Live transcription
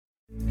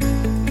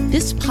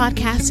This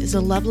podcast is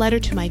a love letter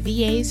to my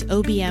VAs,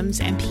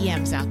 OBMs, and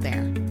PMs out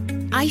there.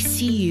 I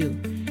see you.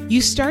 You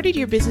started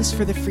your business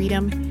for the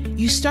freedom.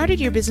 You started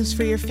your business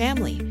for your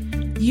family.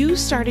 You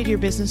started your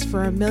business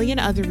for a million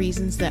other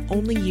reasons that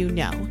only you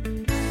know.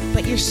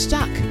 But you're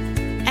stuck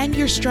and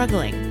you're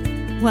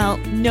struggling. Well,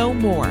 no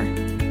more.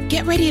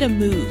 Get ready to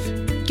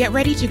move. Get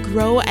ready to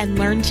grow and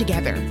learn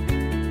together.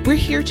 We're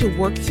here to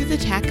work through the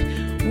tech,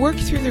 work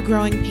through the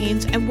growing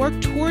pains, and work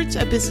towards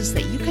a business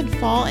that you can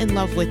fall in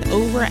love with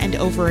over and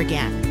over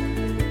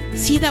again.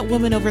 See that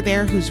woman over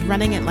there who's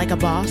running it like a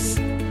boss?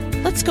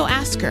 Let's go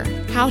ask her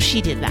how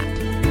she did that.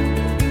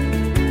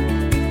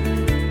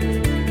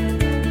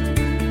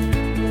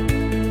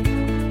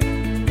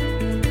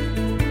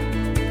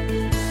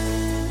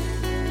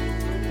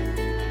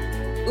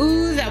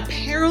 Ooh, the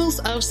perils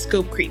of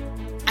scope creep.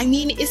 I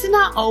mean, isn't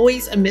that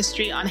always a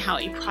mystery on how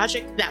a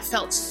project that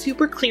felt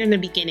super clear in the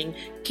beginning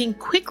can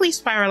quickly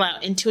spiral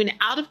out into an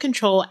out of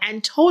control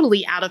and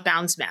totally out of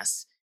bounds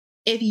mess?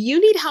 If you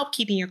need help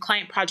keeping your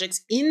client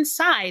projects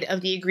inside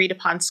of the agreed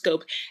upon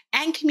scope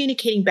and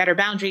communicating better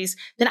boundaries,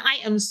 then I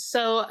am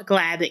so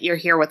glad that you're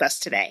here with us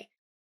today.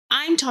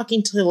 I'm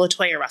talking to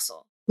Latoya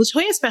Russell.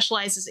 Latoya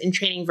specializes in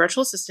training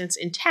virtual assistants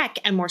in tech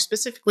and more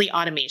specifically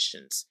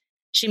automations.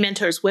 She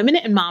mentors women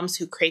and moms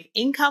who crave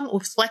income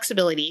with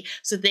flexibility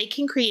so they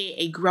can create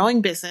a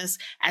growing business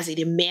as a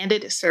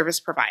demanded service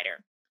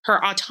provider.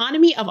 Her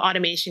Autonomy of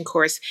Automation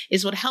course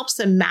is what helps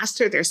them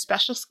master their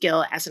special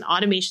skill as an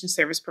automation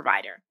service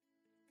provider.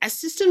 As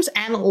systems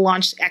and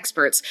launch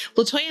experts,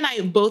 Latoya and I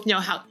both know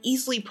how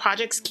easily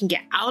projects can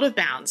get out of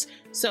bounds.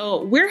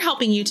 So we're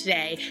helping you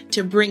today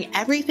to bring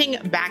everything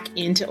back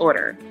into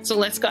order. So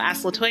let's go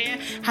ask Latoya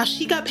how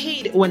she got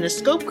paid when the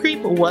scope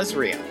creep was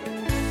real.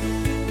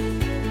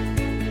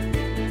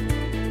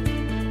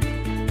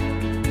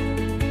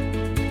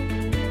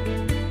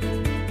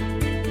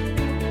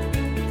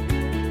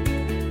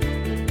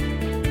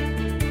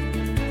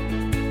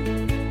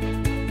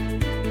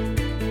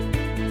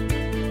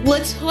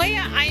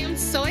 Latoya, I am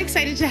so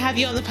excited to have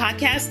you on the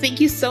podcast.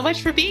 Thank you so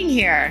much for being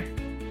here.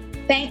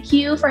 Thank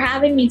you for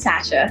having me,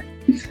 Tasha.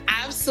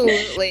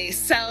 Absolutely.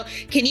 So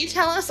can you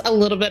tell us a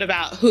little bit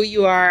about who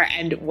you are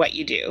and what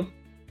you do?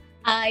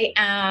 I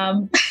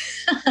am,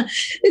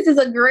 this is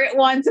a great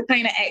one to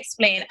kind of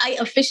explain. I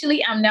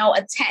officially am now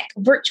a tech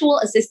virtual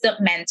assistant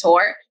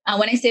mentor.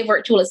 When I say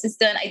virtual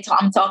assistant,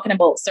 I'm talking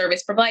about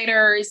service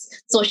providers,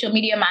 social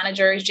media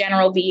managers,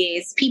 general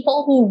VAs,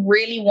 people who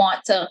really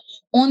want to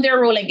own their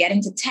role and get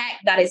into tech.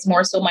 That is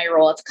more so my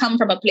role. I've come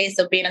from a place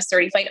of being a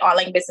certified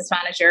online business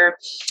manager.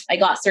 I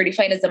got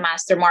certified as a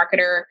master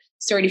marketer,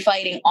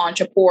 certified in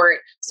Entreport.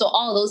 So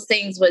all those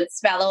things would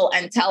spell out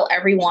and tell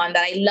everyone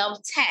that I love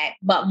tech,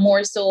 but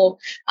more so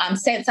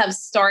since I've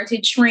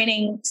started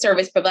training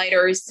service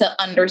providers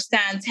to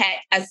understand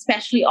tech,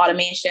 especially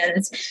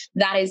automations,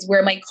 that is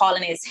where my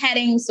calling is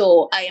heading.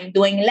 So I am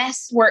doing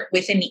less work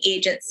within the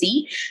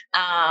agency,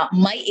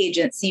 my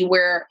agency,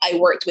 where I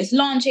worked with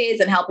launches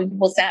and helping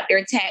people set up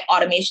their tech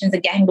automations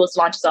and getting those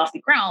launches off the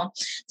ground,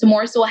 to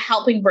more so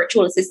helping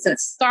virtual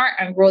assistants start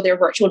and grow their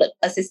virtual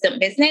assistant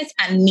business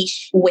and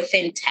niche within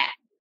tech.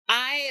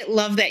 I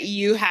love that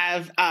you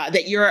have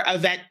that you're a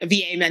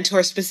VA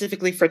mentor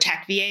specifically for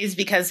tech VAs,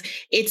 because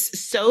it's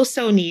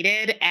so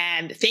needed.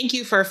 And thank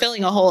you for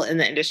filling a hole in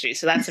the industry.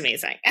 So that's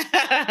amazing.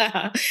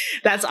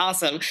 That's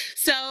awesome.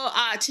 So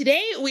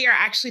today we are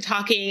actually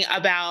talking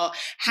about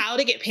how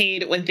to get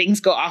paid when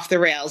things go off the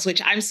rails,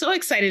 which I'm so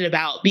excited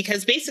about,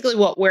 because basically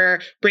what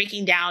we're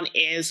breaking down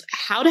is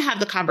how to have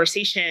the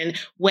conversation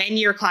when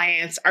your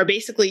clients are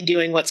basically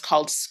doing what's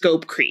called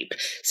scope creep.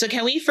 So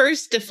can we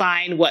first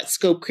define what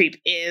scope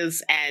creep is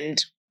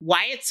and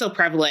why it's so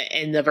prevalent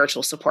in the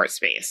virtual support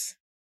space?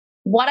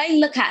 What I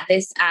look at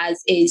this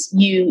as is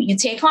you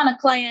take on a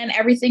client,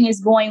 everything is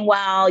going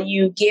well,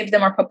 you give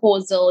them a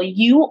proposal,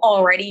 you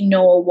already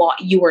know what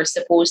you are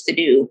supposed to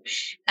do.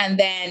 And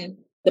then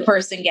the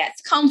person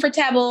gets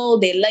comfortable,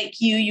 they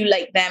like you, you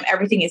like them,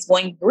 everything is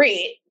going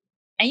great.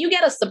 And you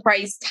get a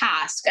surprise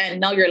task. And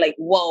now you're like,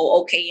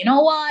 whoa, okay, you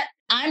know what?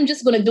 I'm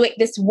just going to do it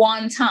this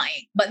one time.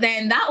 But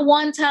then that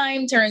one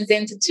time turns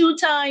into 2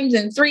 times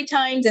and 3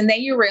 times. And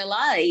then you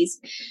realize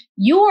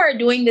you are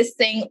doing this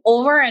thing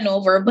over and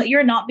over, but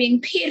you're not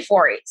being paid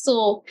for it.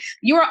 So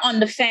you're on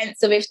the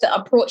fence of if to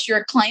approach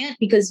your client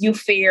because you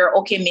fear,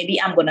 okay, maybe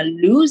I'm going to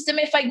lose them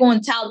if I go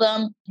and tell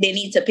them they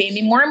need to pay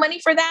me more money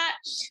for that.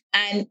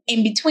 And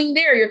in between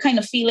there, you're kind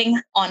of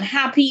feeling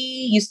unhappy.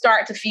 You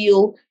started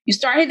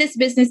this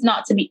business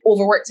not to be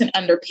overworked and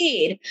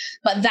underpaid,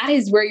 but that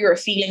is where you're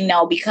feeling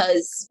now,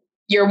 because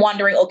you're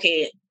wondering,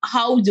 okay,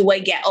 how do I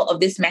get out of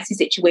this messy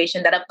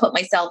situation that I've put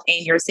myself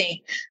in? You're saying,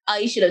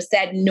 I should have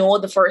said no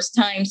the first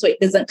time so it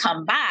doesn't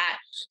come back.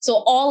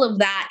 So all of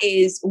that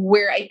is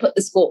where I put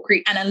the scope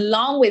creep. And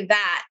along with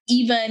that,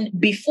 even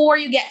before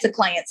you get to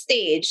client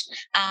stage,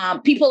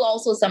 people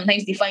also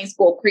sometimes define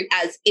scope creep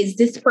as, is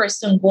this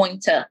person going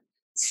to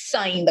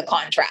sign the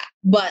contract?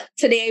 But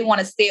today I want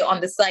to stay on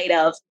the side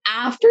of,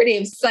 after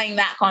they've signed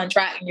that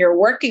contract and you're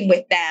working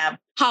with them,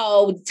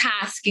 how the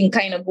task can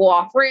kind of go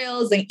off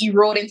rails and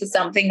erode into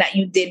something that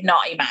you did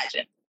not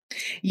imagine.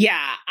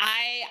 Yeah,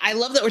 I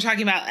love that we're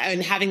talking about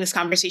and having this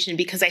conversation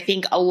because I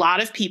think a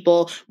lot of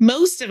people,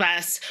 most of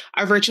us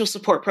are virtual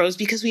support pros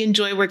because we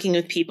enjoy working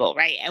with people,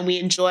 right? And we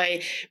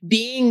enjoy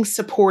being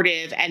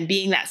supportive and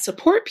being that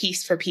support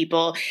piece for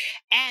people.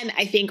 And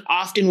I think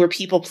often we're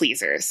people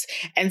pleasers.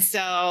 And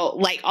so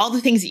like all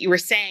the things that you were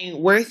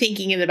saying, we're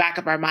thinking in the back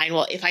of our mind,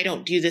 well, if I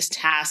don't do this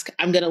task,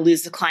 I'm going to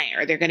lose the client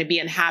or they're going to be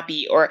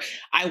unhappy or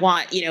I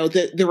want, you know,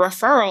 the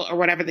referral or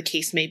whatever the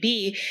case may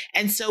be.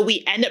 And so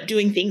we end up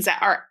doing things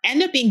that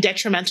end up being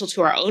detrimental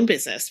to our own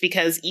business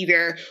because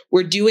either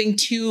we're doing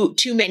too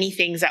many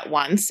things at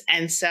once.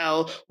 And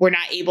so we're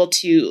not able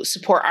to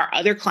support our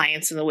other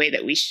clients in the way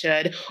that we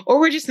should, or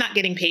we're just not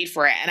getting paid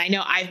for it. And I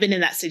know I've been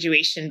in that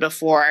situation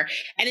before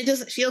and it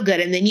doesn't feel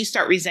good. And then you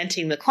start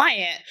resenting the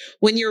client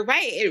when you're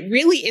right. It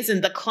really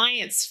isn't the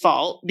client's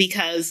fault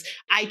because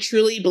I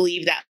truly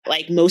believe that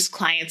like most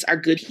clients are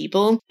good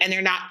people and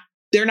they're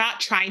not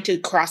trying to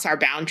cross our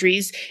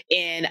boundaries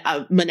in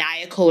a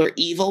maniacal or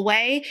evil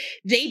way.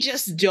 They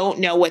just don't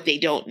know what they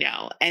don't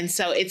know. And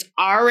so it's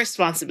our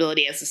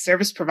responsibility as a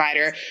service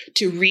provider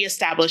to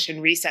reestablish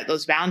and reset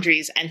those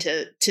boundaries and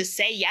to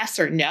say yes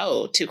or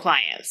no to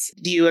clients.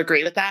 Do you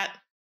agree with that?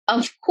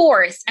 Of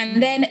course.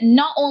 And then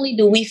not only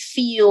do we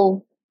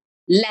feel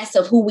less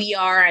of who we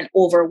are and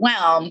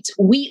overwhelmed,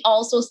 we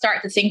also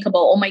start to think about,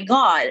 oh my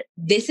God,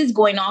 this is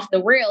going off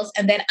the rails.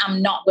 And then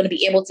I'm not going to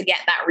be able to get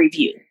that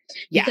review.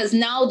 Yeah. Because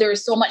now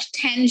there's so much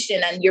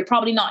tension and you're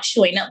probably not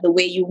showing up the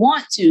way you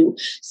want to.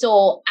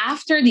 So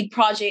after the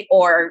project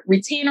or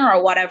retainer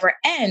or whatever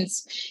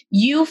ends,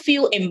 you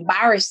feel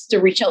embarrassed to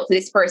reach out to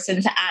this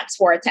person to ask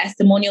for a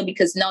testimonial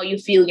because now you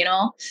feel, you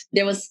know,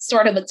 there was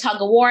sort of a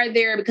tug of war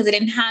there because they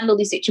didn't handle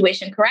the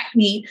situation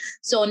correctly.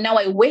 So now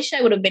I wish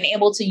I would have been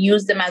able to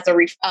use them as a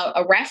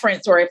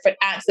reference or if it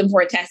asked them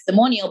for a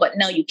testimonial, but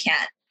no, you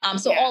can't.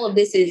 So all of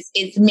this is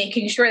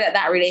making sure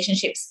that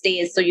relationship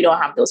stays so you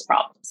don't have those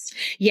problems.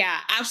 Yeah,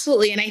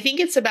 absolutely. And I think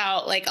it's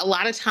about like a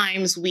lot of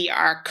times we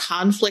are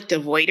conflict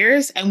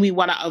avoiders and we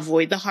want to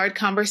avoid the hard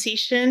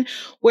conversation.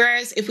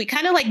 Whereas if we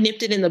kind of like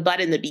nipped it in the bud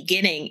in the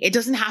beginning, it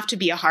doesn't have to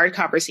be a hard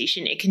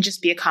conversation. It can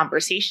just be a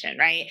conversation,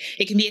 right?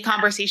 It can be a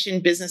conversation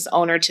business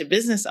owner to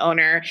business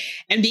owner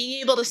and being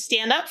able to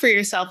stand up for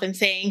yourself and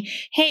saying,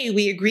 hey,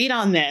 we agreed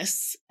on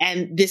this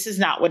and this is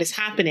not what is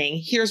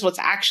happening. Here's what's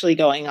actually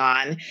going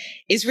on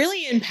is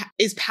really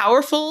is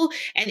powerful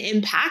and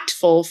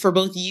impactful for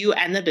both you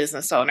and the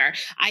business owner.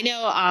 I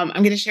know I'm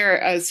going to share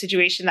a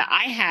situation that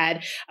I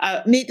had.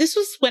 This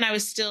was when I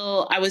was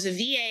a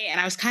VA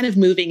and I was kind of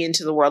moving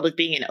into the world of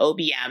being an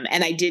OBM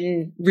and I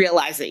didn't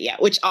realize it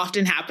yet, which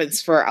often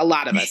happens for a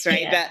lot of us,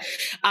 right? Yeah.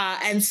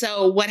 And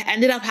so what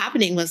ended up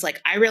happening was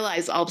like, I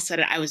realized all of a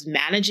sudden I was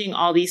managing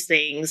all these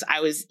things. I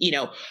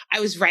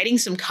was writing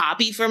some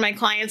copy for my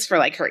clients for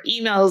like her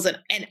emails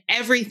and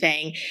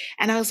everything.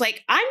 And I was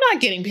like, I'm not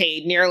getting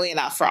paid nearly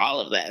enough for all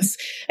of this.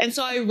 And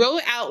so I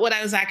wrote out what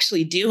I was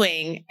actually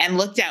doing and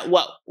looked at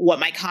what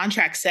my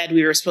contract said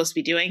we were supposed to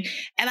be doing.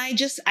 And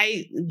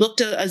I booked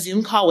a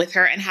Zoom call with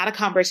her and had a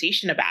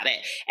conversation about it.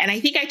 And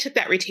I think I took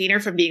that retainer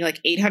from being like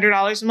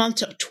 $800 a month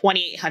to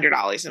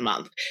 $2,800 a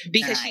month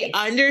because she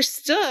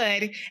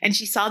understood and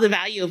she saw the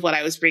value of what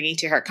I was bringing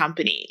to her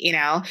company, you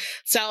know?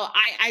 So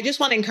I just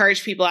want to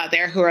encourage people out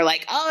there who are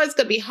like, oh, it's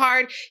going to be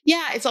hard.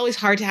 Yeah, it's always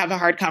hard to have a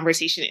hard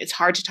conversation. It's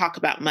hard to talk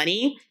about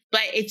money.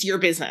 But it's your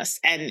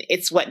business and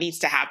it's what needs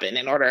to happen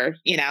in order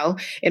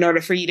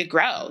for you to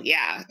grow.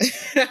 Yeah.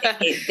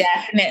 It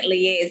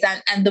definitely is.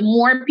 And the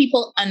more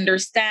people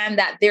understand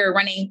that they're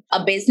running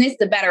a business,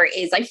 the better it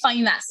is. I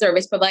find that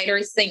service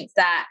providers think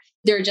that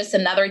they're just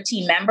another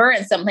team member.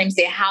 And sometimes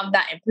they have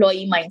that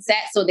employee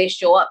mindset. So they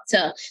show up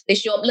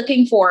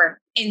looking for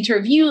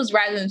interviews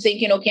rather than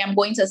thinking, okay, I'm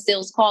going to a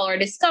sales call or a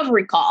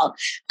discovery call.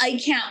 I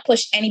can't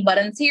push any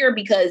buttons here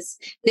because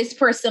this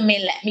person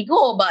may let me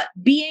go. But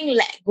being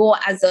let go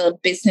as a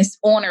business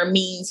owner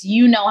means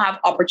you now have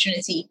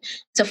opportunity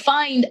to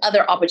find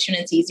other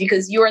opportunities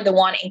because you're the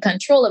one in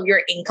control of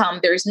your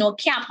income. There's no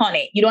cap on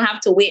it. You don't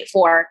have to wait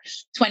for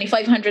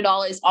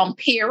 $2,500 on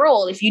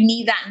payroll. If you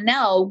need that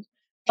now,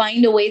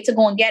 find a way to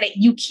go and get it.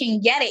 You can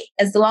get it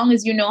as long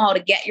as you know how to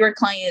get your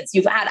clients.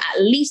 You've had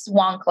at least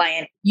one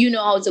client. You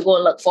know how to go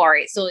and look for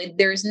it. So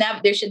there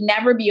should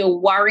never be a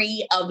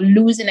worry of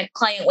losing a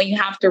client when you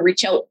have to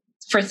reach out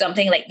for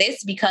something like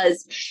this,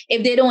 because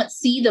if they don't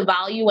see the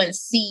value and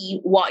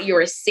see what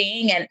you're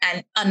saying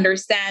and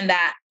understand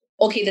that,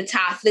 okay, the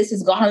task list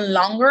has gotten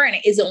longer and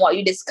it isn't what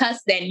you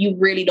discussed, then you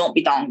really don't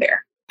belong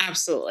there.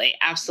 Absolutely.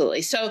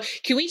 Absolutely. So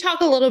can we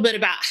talk a little bit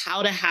about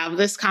how to have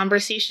this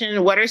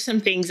conversation? What are some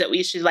things that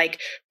we should like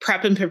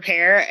prep and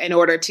prepare in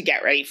order to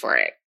get ready for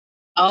it?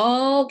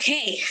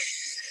 Okay.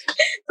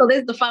 So this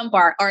is the fun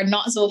part or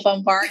not so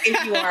fun part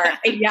if you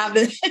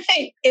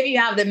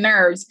have the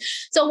nerves.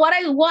 So what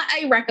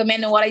I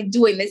recommend and what I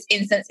do in this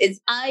instance is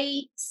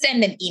I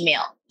send an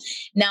email.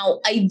 Now,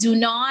 I do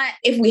not,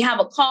 if we have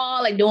a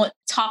call, I don't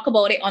talk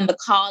about it on the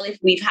call if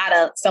we've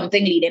had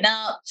something leading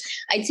up.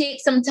 I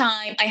take some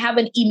time. I have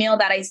an email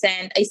that I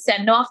send. I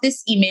send off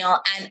this email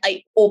and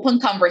I open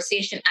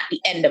conversation at the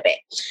end of it.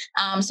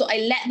 So I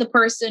let the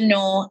person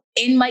know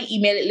in my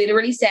email, it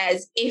literally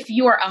says, if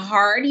you are a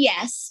hard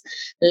yes,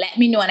 let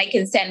me know and I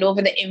can send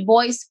over the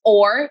invoice,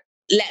 or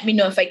let me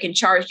know if I can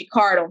charge the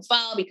card on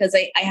file, because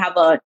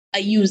I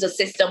use a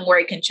system where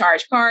I can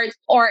charge cards.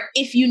 Or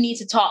if you need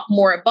to talk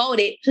more about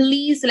it,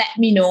 please let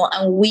me know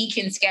and we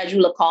can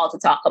schedule a call to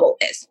talk about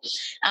this.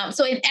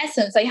 So in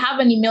essence, I have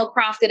an email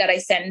crafted that I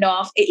send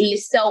off. It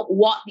lists out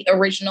what the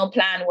original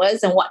plan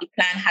was and what the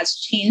plan has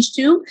changed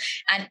to.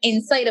 And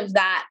inside of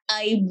that,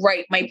 I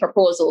write my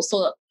proposal.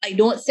 So I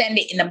don't send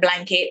it in a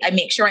blanket. I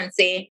make sure and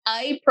say,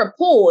 I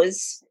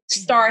propose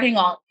starting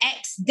on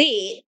X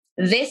date,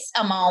 this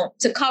amount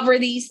to cover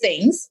these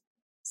things,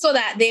 so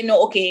that they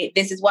know, okay,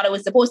 this is what I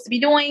was supposed to be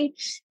doing.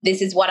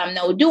 This is what I'm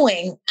now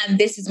doing. And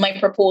this is my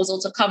proposal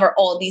to cover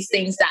all these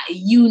things that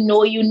you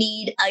know you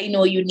need, I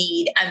know you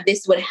need, and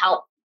this would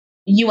help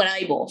you and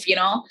I both, you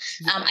know?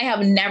 I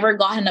have never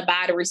gotten a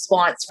bad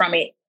response from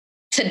it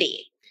to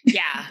date.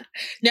 Yeah,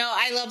 no,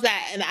 I love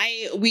that.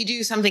 And we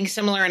do something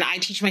similar, and I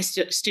teach my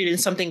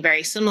students something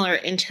very similar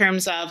in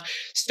terms of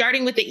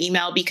starting with the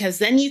email, because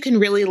then you can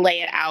really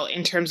lay it out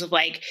in terms of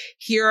like,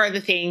 here are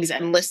the things,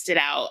 and list it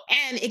out.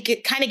 And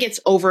it kind of gets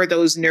over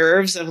those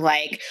nerves of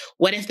like,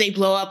 what if they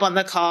blow up on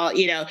the call?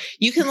 You know,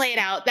 you can lay it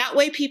out that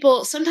way.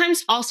 People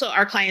sometimes also,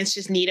 our clients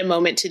just need a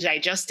moment to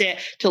digest it,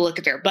 to look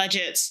at their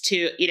budgets,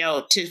 to, you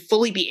know, to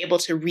fully be able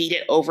to read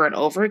it over and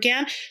over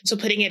again. So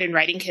putting it in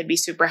writing can be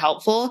super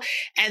helpful.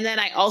 And then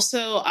I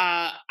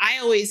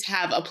always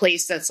have a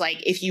place that's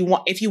like, if you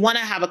want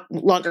to have a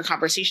longer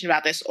conversation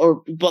about this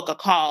or book a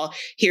call,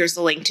 here's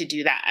the link to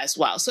do that as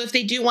well. So if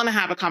they do want to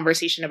have a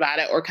conversation about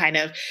it, or kind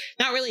of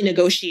not really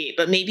negotiate,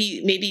 but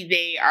maybe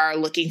they are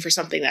looking for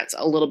something that's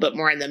a little bit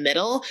more in the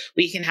middle,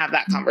 we can have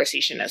that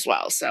conversation as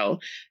well.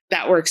 So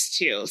that works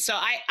too. So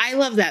I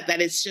love that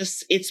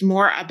it's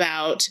more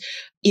about,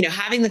 you know,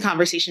 having the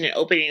conversation and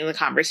opening the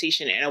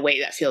conversation in a way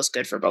that feels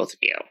good for both of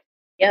you.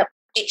 Yep.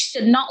 It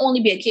should not only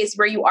be a case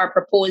where you are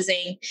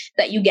proposing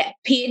that you get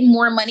paid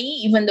more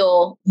money, even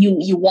though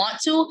you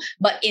want to,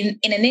 but in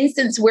an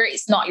instance where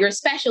it's not your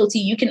specialty,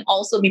 you can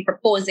also be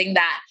proposing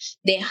that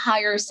they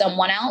hire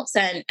someone else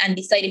and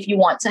decide if you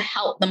want to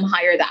help them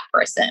hire that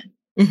person.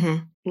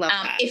 Mm-hmm. Love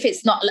that. If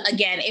it's not,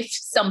 again, if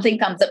something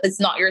comes up, it's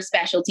not your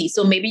specialty.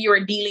 So maybe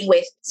you're dealing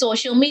with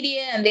social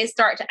media and they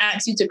start to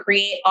ask you to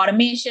create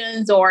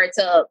automations or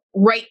to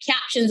write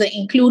captions and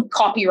include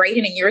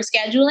copywriting in your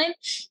scheduling,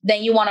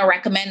 then you want to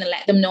recommend and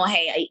let them know,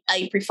 hey,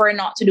 I prefer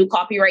not to do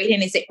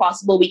copywriting. Is it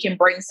possible we can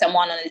bring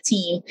someone on the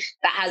team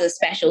that has a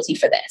specialty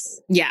for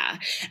this? Yeah.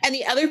 And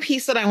the other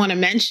piece that I want to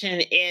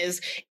mention is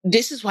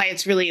this is why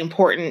it's really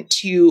important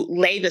to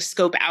lay the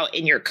scope out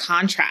in your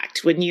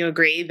contract. Wouldn't you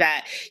agree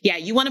that, yeah,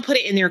 you want to put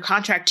it in your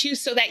contract too,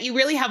 so that you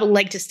really have a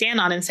leg to stand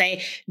on and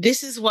say,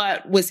 this is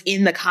what was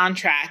in the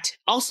contract,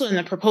 also in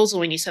the proposal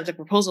when you sent the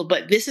proposal,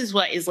 but this is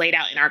what is laid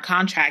out in our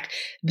contract.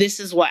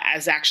 This is what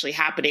is actually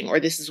happening, or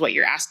this is what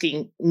you're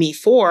asking me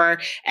for,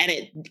 and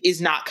it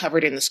is not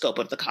covered in the scope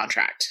of the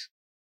contract.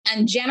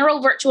 And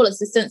general virtual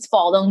assistants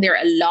fall down there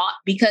a lot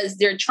because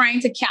they're trying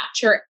to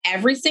capture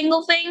every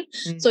single thing.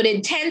 Mm-hmm. So they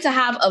tend to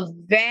have a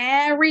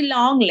very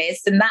long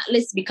list, and that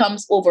list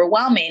becomes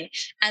overwhelming.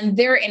 And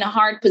they're in a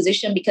hard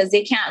position because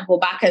they can't go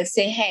back and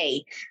say,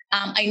 hey,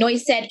 I know I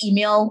said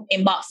email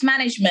inbox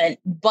management,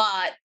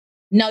 but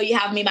now you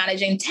have me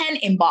managing 10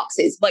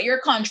 inboxes, but your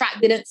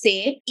contract didn't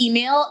say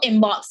email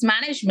inbox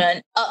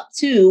management up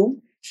to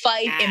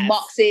 5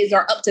 inboxes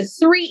or up to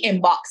 3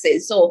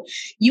 inboxes. So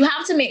you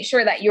have to make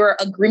sure that your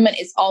agreement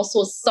is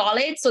also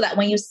solid so that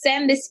when you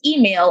send this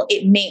email,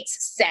 it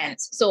makes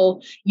sense. So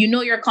you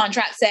know your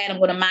contract said, I'm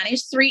going to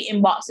manage 3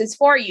 inboxes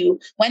for you.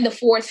 When the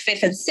 4th,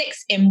 5th, and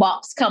 6th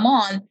inbox come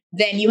on,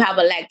 then you have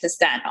a leg to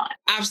stand on.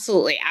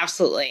 Absolutely.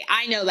 Absolutely.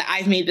 I know that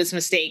I've made this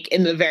mistake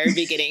in the very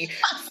beginning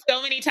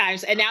so many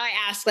times. And now I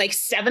ask like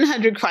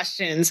 700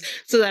 questions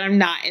so that I'm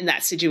not in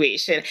that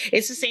situation.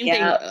 It's the same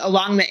thing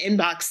along the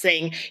inbox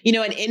thing. You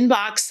know, an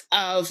inbox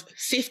of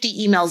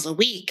 50 emails a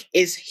week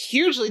is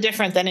hugely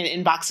different than an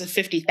inbox of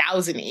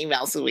 50,000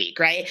 emails a week,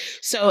 right?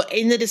 So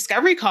in the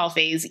discovery call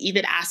phase,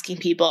 even asking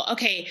people,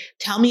 okay,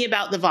 tell me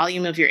about the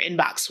volume of your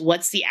inbox.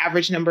 What's the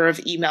average number of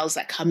emails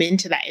that come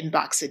into that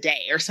inbox a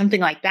day, or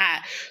something like that,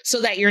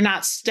 so that you're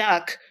not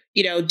stuck,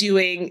 you know,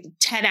 doing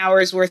 10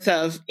 hours worth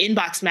of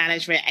inbox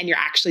management and you're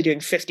actually doing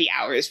 50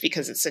 hours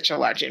because it's such a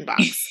large inbox.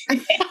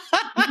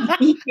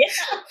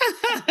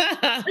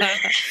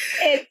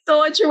 It's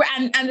so true.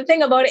 And the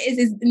thing about it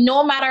is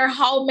no matter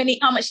how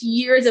much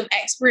years of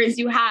experience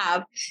you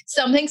have,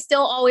 something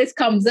still always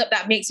comes up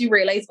that makes you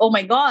realize, oh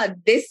my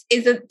God, this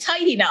isn't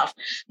tight enough.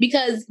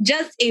 Because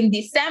just in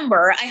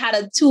December, I had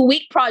a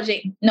 2-week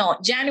project. No,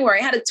 January,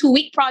 I had a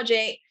 2-week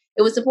project.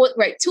 It was supposed,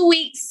 2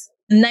 weeks.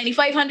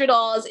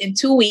 $9,500 in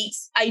 2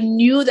 weeks. I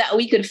knew that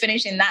we could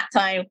finish in that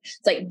time.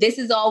 It's like, this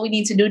is all we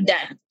need to do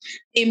done.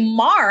 In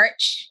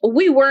March,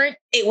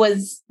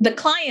 the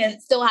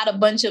client still had a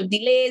bunch of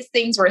delays.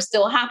 Things were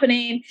still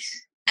happening.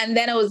 And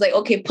then I was like,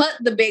 okay, put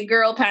the big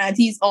girl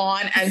panties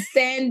on and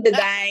send the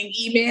dang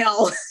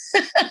email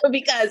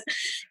because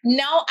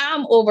now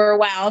I'm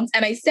overwhelmed.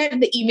 And I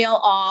sent the email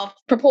off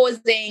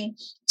proposing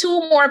 2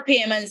 more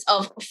payments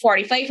of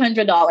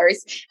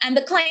 $4,500. And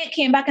the client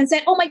came back and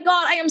said, oh my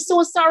God, I am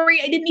so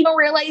sorry. I didn't even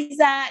realize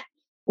that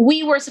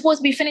we were supposed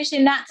to be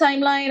finishing that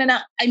timeline. And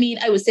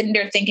I was sitting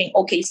there thinking,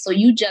 okay, so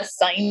you just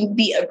signed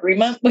the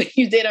agreement, but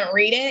you didn't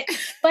read it.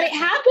 But it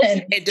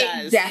happened. It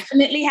does. It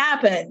definitely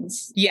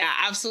happens. Yeah,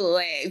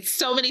 absolutely.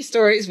 So many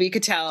stories we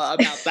could tell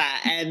about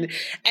that.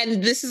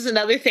 And this is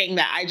another thing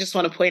that I just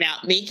want to point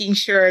out, making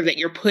sure that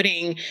you're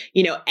putting,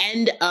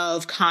 end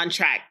of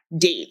contract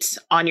dates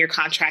on your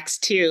contracts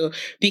too,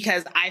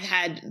 because I've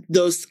had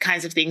those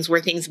kinds of things where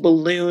things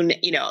balloon,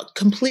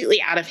 completely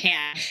out of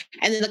hand.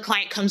 And then the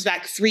client comes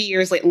back 3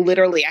 years later.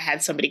 Literally, I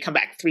had somebody come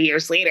back 3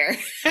 years later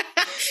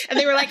and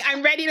they were like,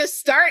 I'm ready to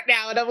start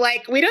now. And I'm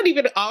like, we don't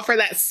even offer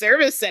that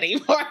service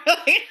anymore.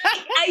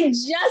 I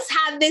just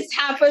had this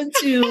happen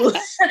too.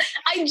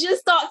 I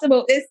just talked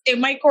about this in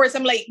my course.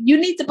 I'm like, you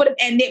need to put an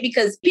end date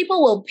because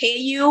people will pay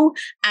you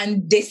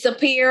and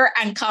disappear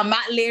and come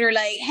back later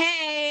like,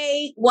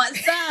 hey,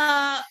 what's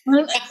up?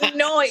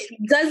 No, it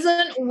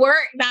doesn't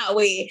work that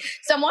way.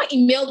 Someone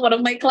emailed one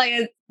of my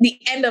clients the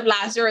end of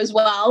last year as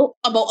well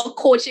about a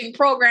coaching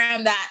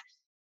program that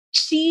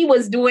she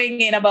was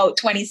doing in about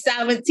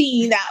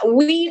 2017 that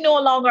we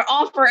no longer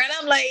offer. And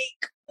I'm like,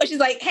 she's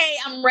like, hey,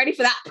 I'm ready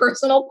for that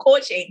personal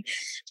coaching.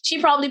 She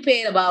probably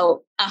paid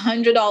about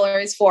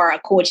 $100 for a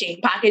coaching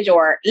package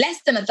or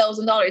less than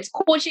 $1,000.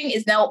 Coaching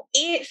is now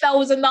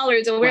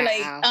 $8,000. And we're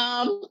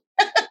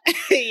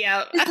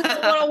yeah, this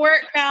isn't going to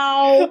work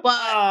now.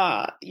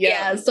 But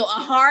yeah, so a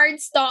hard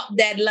stop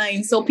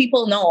deadline so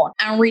people know,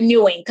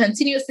 and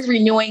continuously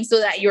renewing so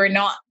that you're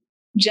not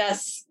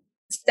just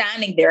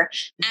standing there,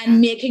 and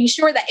making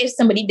sure that if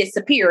somebody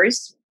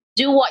disappears,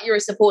 do what you're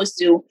supposed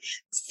to.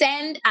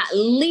 Send at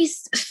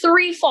least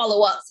 3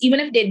 follow-ups, even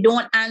if they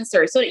don't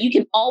answer, so that you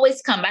can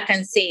always come back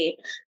and say,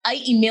 I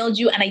emailed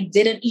you and I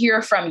didn't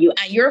hear from you.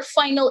 And your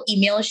final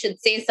email should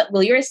say something.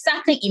 Well, your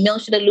second email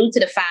should allude to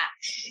the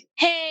fact,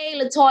 hey,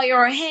 Latoya,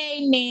 or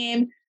hey,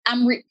 name,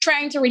 I'm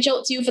trying to reach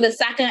out to you for the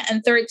second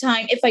and third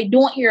time. If I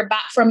don't hear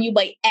back from you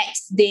by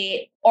X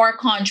date, our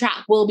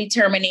contract will be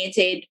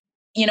terminated,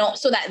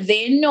 so that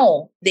they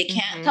know they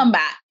can't come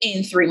back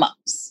in 3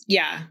 months.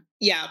 Yeah.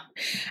 Yeah,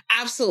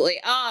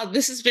 absolutely. Oh,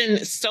 this has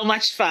been so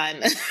much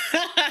fun.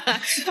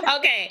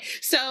 Okay,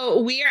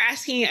 so we are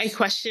asking a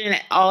question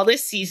all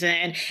this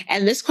season,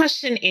 and this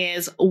question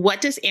is, what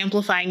does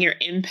amplifying your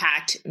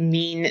impact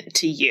mean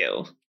to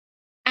you?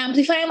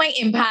 Amplifying my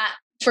impact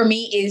for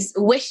me is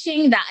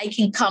wishing that I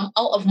can come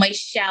out of my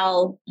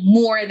shell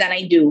more than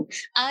I do.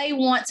 I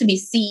want to be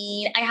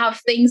seen. I have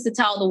things to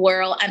tell the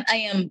world, and I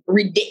am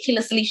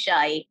ridiculously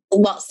shy,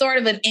 sort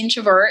of an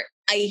introvert.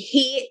 I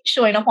hate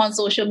showing up on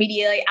social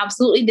media. I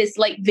absolutely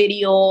dislike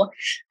video.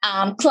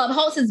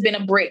 Clubhouse has been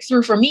a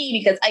breakthrough for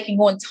me because I can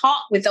go and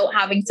talk without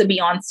having to be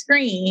on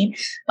screen.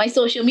 My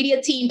social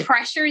media team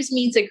pressures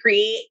me to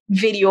create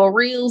video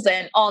reels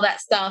and all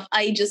that stuff.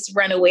 I just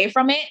run away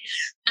from it.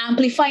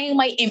 Amplifying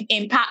my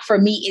impact for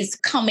me is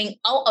coming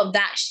out of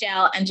that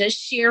shell and just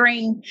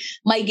sharing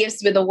my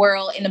gifts with the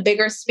world in a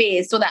bigger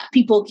space so that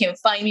people can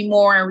find me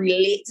more and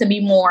relate to me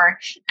more,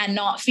 and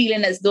not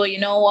feeling as though, you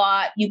know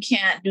what, you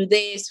can't do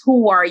this.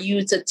 Who are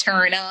you to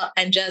turn up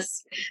and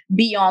just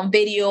be on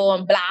video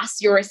and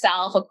blast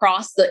yourself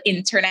across the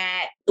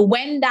internet?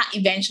 When that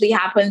eventually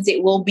happens,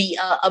 it will be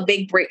a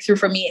big breakthrough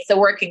for me. It's a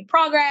work in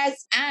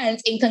progress. And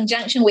in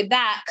conjunction with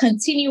that,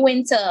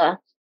 continuing to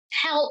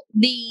help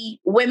the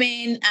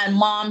women and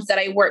moms that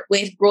I work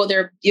with grow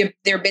their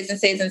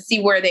businesses and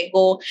see where they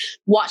go,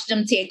 watch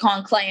them take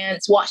on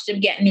clients, watch them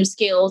get new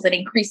skills and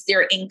increase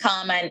their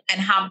income and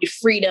have the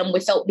freedom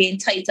without being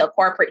tied to a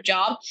corporate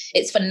job.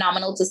 It's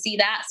phenomenal to see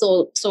that.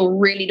 So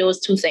really those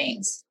 2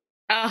 things.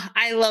 Oh,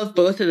 I love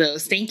both of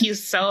those. Thank you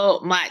so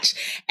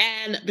much.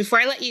 And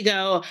before I let you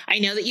go, I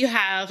know that you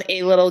have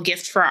a little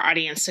gift for our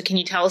audience. So can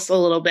you tell us a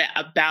little bit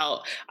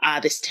about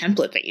this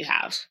template that you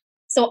have?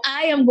 So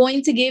I am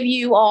going to give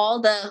you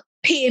all the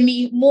pay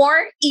me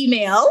more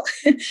email,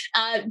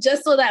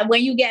 just so that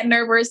when you get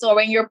nervous or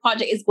when your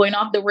project is going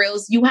off the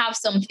rails, you have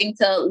something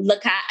to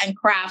look at and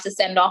craft to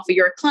send off for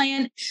your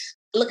client.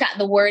 Look at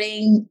the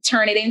wording,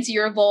 turn it into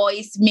your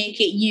voice, make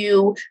it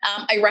you.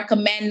 I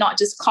recommend not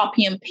just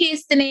copy and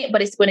pasting it,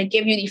 but it's going to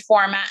give you the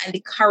format and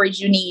the courage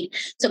you need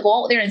to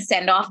go out there and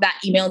send off that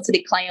email to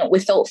the client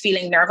without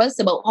feeling nervous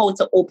about how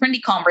to open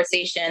the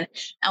conversation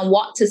and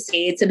what to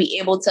say to be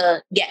able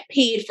to get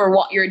paid for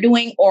what you're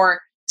doing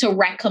or to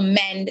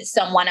recommend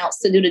someone else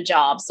to do the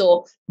job.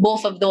 So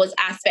both of those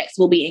aspects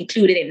will be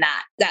included in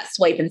that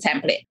swiping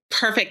template.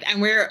 Perfect.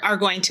 And we are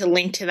going to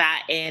link to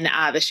that in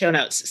the show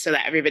notes so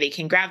that everybody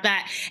can grab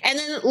that. And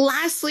then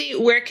lastly,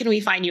 where can we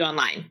find you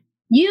online?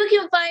 You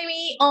can find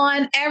me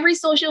on every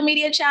social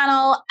media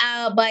channel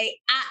by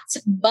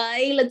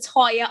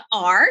Latoya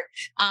R.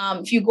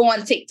 If you go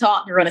on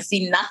TikTok, you're going to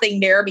see nothing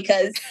there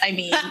because, I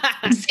mean,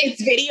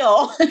 it's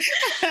video.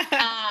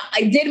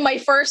 I did my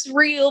first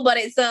reel, but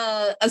it's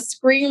a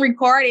screen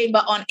recording.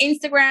 But on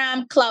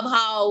Instagram,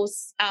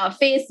 Clubhouse,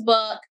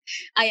 Facebook,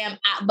 I am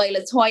at by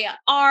Latoya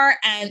R.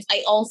 And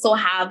I also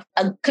have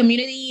a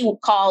community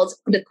called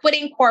the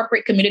Quitting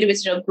Corporate Community, which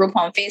is a group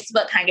on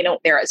Facebook, hanging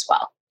out there as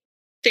well.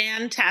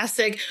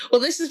 Fantastic. Well,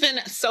 this has been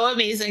so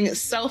amazing,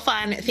 so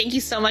fun. Thank you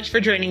so much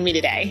for joining me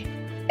today.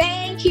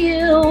 Thank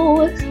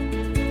you.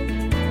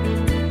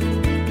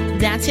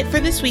 That's it for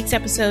this week's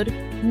episode.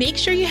 Make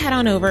sure you head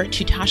on over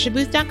to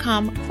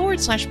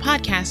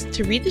tashabooth.com/podcast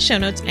to read the show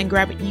notes and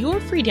grab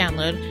your free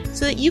download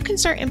so that you can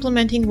start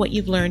implementing what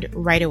you've learned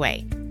right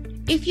away.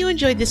 If you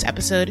enjoyed this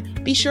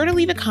episode, be sure to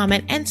leave a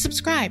comment and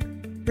subscribe.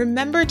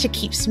 Remember to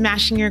keep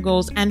smashing your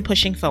goals and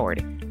pushing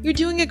forward. You're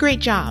doing a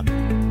great job.